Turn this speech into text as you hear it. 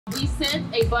We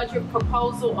sent a budget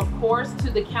proposal, of course, to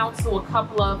the council a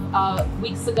couple of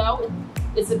weeks ago.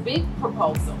 It's a big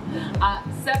proposal,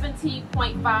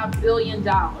 $17.5 billion.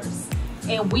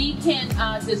 And we can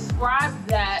describe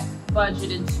that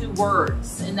budget in two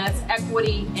words, and that's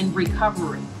equity and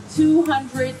recovery.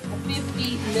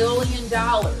 $250 million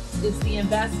is the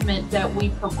investment that we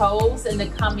propose in the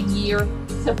coming year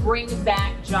to bring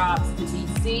back jobs to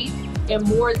DC, and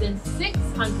more than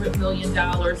 $600 million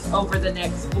over the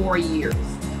next 4 years.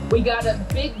 We got a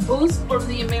big boost from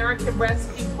the American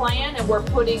Rescue Plan, and we're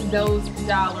putting those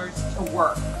dollars to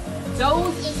work.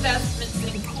 Those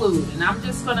investments include, and I'm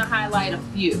just going to highlight a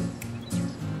few,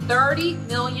 $30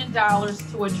 million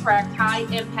to attract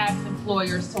high-impact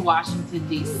employers to Washington,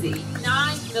 D.C.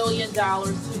 $9 million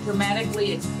to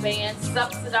dramatically expand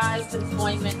subsidized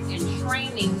employment and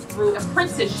training through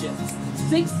apprenticeships.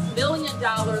 $6 million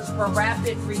for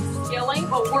rapid reskilling,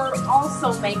 but we're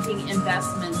also making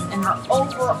investments in our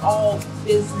overall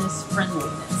business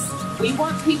friendliness. We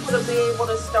want people to be able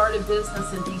to start a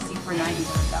business in D.C. for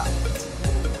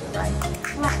 $99, right?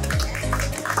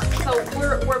 So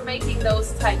we're making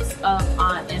those types of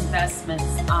investments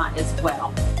as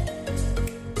well.